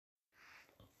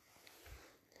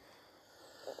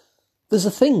There's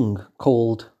a thing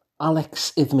called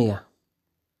alexithymia.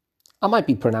 I might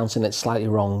be pronouncing it slightly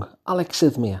wrong.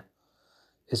 Alexithymia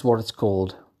is what it's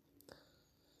called.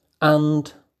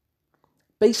 And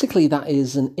basically that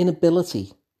is an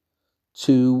inability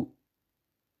to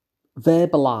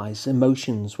verbalise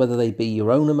emotions, whether they be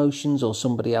your own emotions or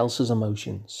somebody else's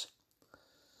emotions.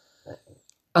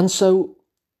 And so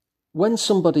when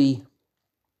somebody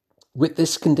with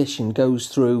this condition goes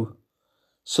through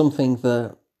something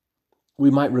that we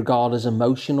might regard as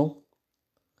emotional,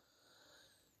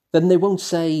 then they won't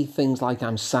say things like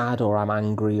I'm sad or I'm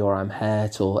angry or I'm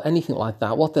hurt or anything like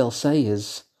that. What they'll say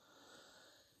is,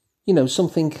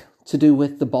 something to do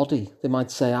with the body. They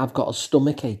might say, I've got a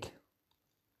stomach ache.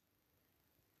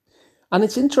 And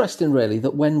it's interesting really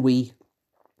that when we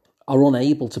are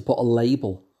unable to put a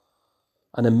label,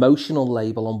 an emotional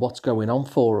label on what's going on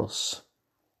for us,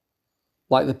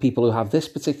 like the people who have this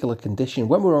particular condition,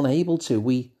 when we're unable to,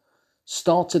 we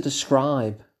start to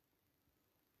describe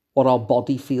what our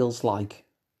body feels like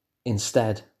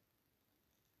instead.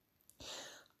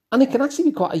 And it can actually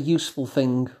be quite a useful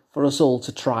thing for us all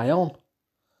to try on.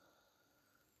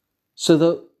 So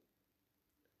that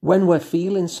when we're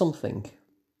feeling something,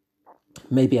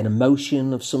 maybe an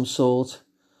emotion of some sort,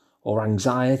 or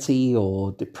anxiety,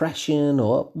 or depression,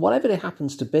 or whatever it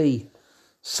happens to be,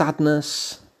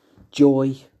 sadness,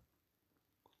 joy,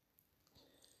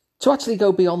 to actually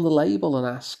go beyond the label and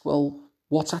ask, well,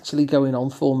 what's actually going on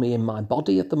for me in my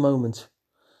body at the moment?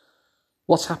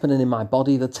 What's happening in my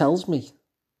body that tells me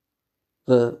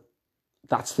that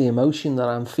that's the emotion that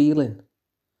I'm feeling?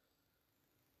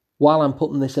 While I'm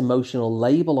putting this emotional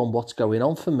label on what's going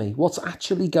on for me, what's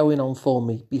actually going on for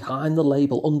me behind the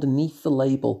label, underneath the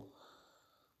label?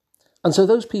 And so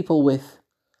those people with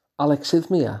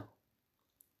alexithymia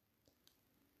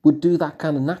would do that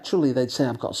kind of naturally. They'd say,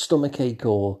 I've got a stomachache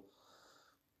or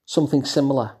something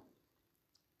similar.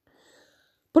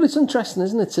 But it's interesting,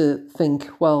 isn't it, to think,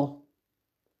 well,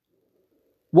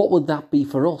 what would that be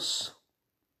for us?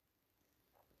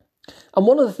 And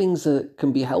one of the things that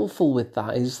can be helpful with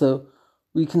that is that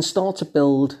we can start to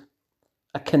build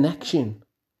a connection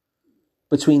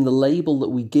between the label that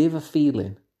we give a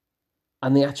feeling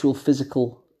and the actual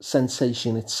physical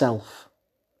sensation itself.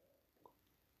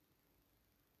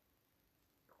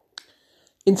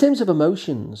 In terms of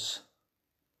emotions,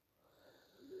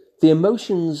 the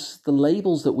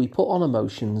labels that we put on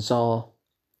emotions are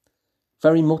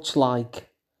very much like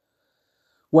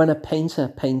when a painter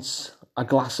paints a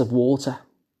glass of water.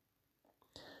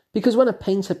 Because when a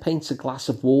painter paints a glass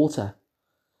of water,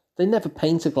 they never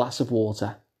paint a glass of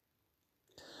water.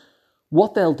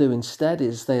 What they'll do instead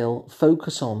is they'll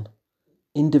focus on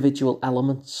individual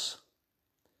elements,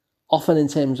 often in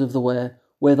terms of where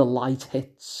the light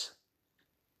hits.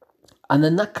 And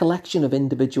then that collection of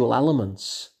individual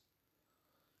elements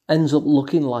ends up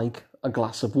looking like a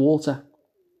glass of water.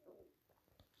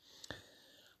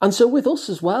 And so with us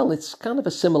as well, it's kind of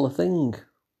a similar thing.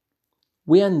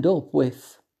 We end up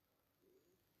with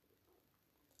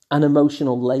an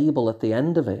emotional label at the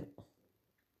end of it.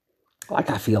 Like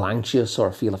I feel anxious, or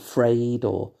I feel afraid,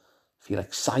 or feel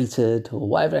excited, or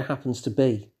whatever it happens to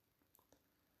be.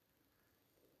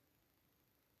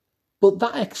 But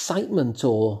that excitement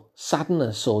or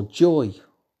sadness or joy,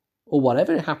 or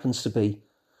whatever it happens to be,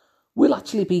 will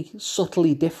actually be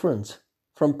subtly different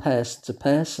from person to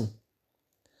person.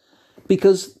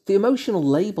 Because the emotional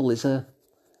label is a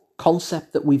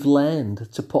concept that we've learned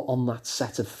to put on that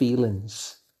set of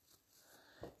feelings.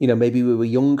 Maybe we were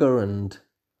younger and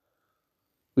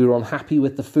we were unhappy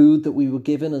with the food that we were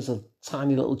given as a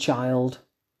tiny little child,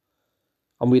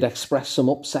 and we'd express some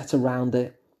upset around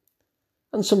it.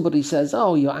 And somebody says,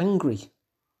 oh, you're angry.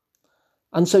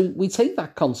 And so we take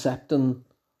that concept and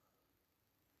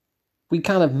we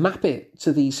kind of map it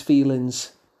to these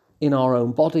feelings in our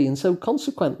own body. And so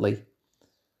consequently,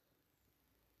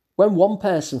 when one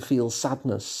person feels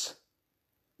sadness,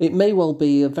 it may well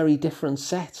be a very different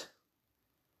set,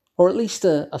 or at least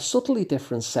a subtly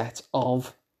different set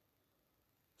of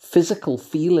physical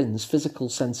feelings, physical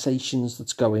sensations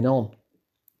that's going on.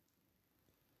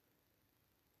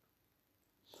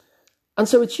 And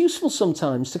so it's useful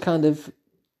sometimes to kind of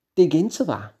dig into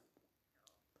that.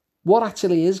 What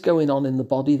actually is going on in the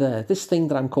body there? This thing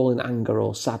that I'm calling anger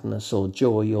or sadness or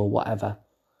joy or whatever.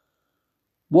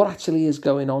 What actually is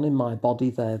going on in my body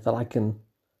there that I can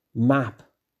map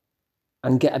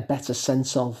and get a better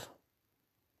sense of?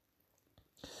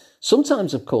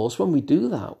 Sometimes, of course, when we do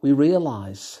that, we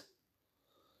realise,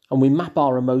 and we map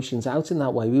our emotions out in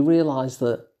that way, we realise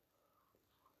that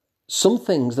some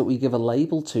things that we give a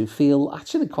label to feel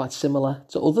actually quite similar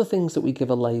to other things that we give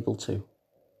a label to.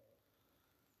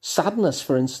 Sadness,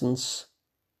 for instance,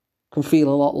 can feel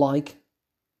a lot like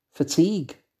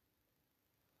fatigue.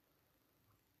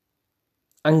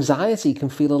 Anxiety can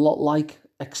feel a lot like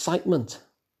excitement.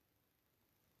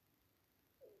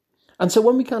 And so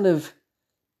when we kind of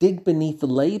dig beneath the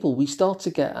label, we start to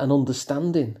get an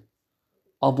understanding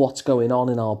of what's going on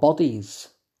in our bodies.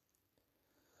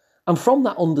 And from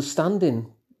that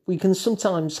understanding, we can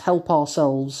sometimes help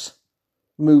ourselves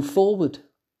move forward.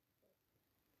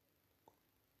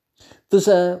 There's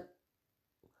an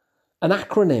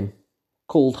acronym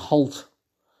called HALT,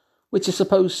 which I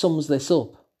suppose sums this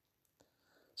up.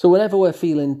 So whenever we're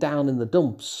feeling down in the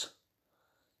dumps,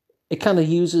 it kind of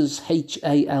uses HALT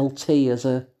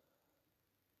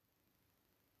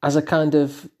as a kind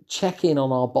of check-in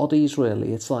on our bodies,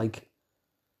 really. It's like,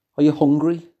 are you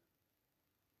hungry?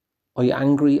 Are you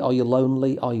angry? Are you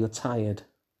lonely? Are you tired?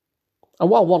 And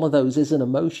while one of those is an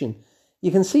emotion,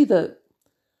 you can see that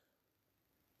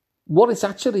what it's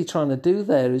actually trying to do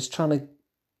there is trying to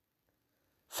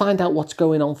find out what's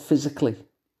going on physically.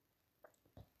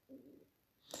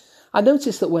 I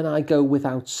notice that when I go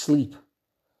without sleep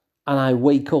and I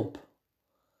wake up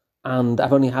and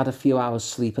I've only had a few hours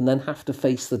sleep and then have to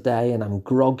face the day and I'm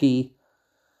groggy,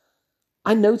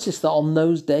 I notice that on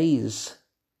those days,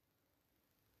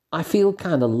 I feel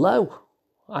kind of low.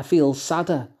 I feel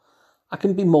sadder. I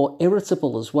can be more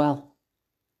irritable as well.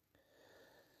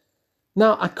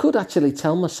 Now, I could actually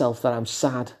tell myself that I'm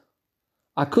sad.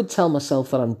 I could tell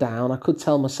myself that I'm down. I could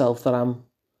tell myself that I'm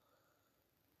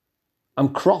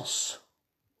cross.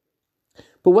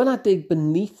 But when I dig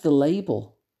beneath the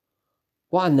label,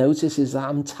 what I notice is that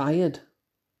I'm tired.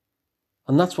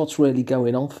 And that's what's really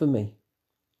going on for me.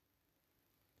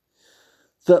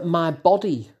 That my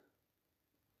body,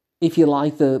 if you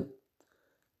like,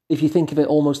 if you think of it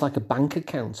almost like a bank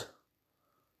account,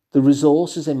 the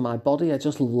resources in my body are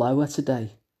just lower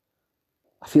today.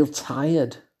 I feel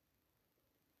tired.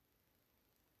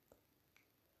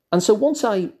 And so once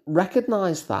I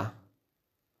recognise that,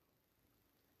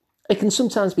 it can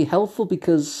sometimes be helpful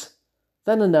because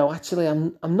then I know actually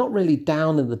I'm not really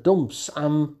down in the dumps.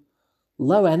 I'm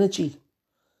low energy.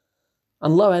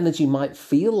 And low energy might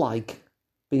feel like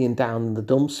being down in the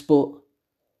dumps, but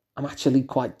I'm actually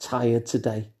quite tired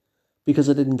today because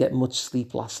I didn't get much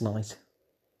sleep last night.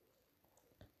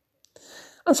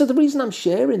 And so the reason I'm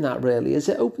sharing that really is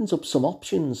it opens up some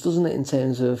options, doesn't it, in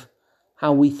terms of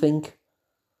how we think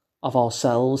of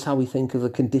ourselves, how we think of the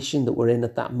condition that we're in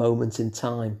at that moment in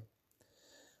time.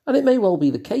 And it may well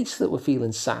be the case that we're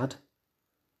feeling sad.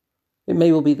 It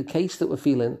may well be the case that we're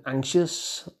feeling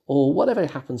anxious or whatever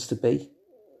it happens to be.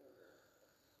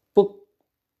 But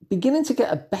beginning to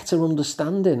get a better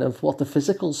understanding of what the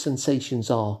physical sensations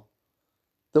are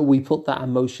that we put that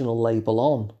emotional label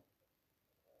on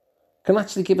can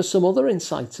actually give us some other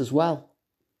insights as well.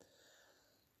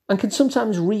 And can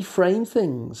sometimes reframe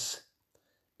things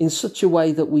in such a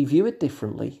way that we view it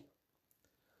differently,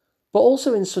 but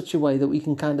also in such a way that we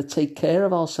can kind of take care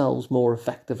of ourselves more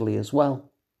effectively as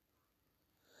well.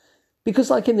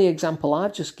 Because like in the example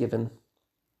I've just given,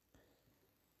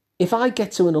 if I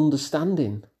get to an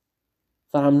understanding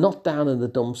that I'm not down in the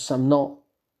dumps, I'm not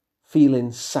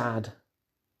feeling sad,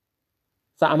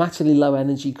 that I'm actually low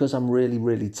energy because I'm really,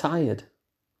 really tired,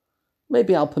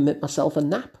 maybe I'll permit myself a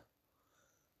nap.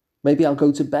 Maybe I'll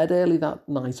go to bed early that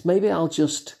night. Maybe I'll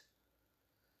just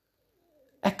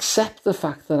accept the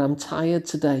fact that I'm tired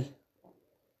today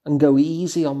and go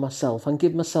easy on myself and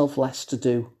give myself less to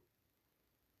do.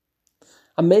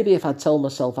 And maybe if I'd told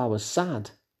myself I was sad,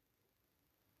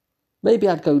 maybe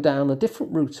I'd go down a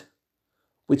different route,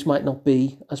 which might not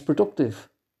be as productive.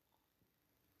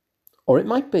 Or it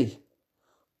might be,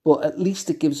 but at least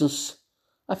it gives us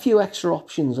a few extra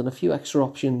options, and a few extra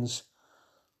options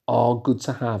are good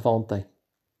to have, aren't they?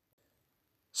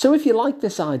 So if you like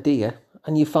this idea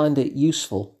and you find it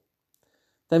useful,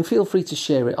 then feel free to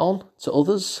share it on to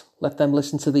others. Let them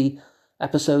listen to the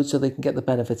episode so they can get the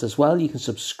benefits as well. You can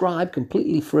subscribe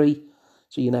completely free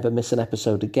so you never miss an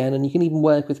episode again. And you can even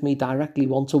work with me directly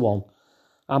one-to-one.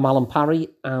 I'm Alan Parry,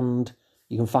 and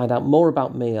you can find out more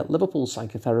about me at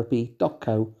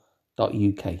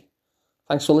liverpoolpsychotherapy.co.uk.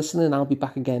 Thanks for listening. I'll be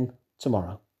back again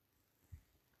tomorrow.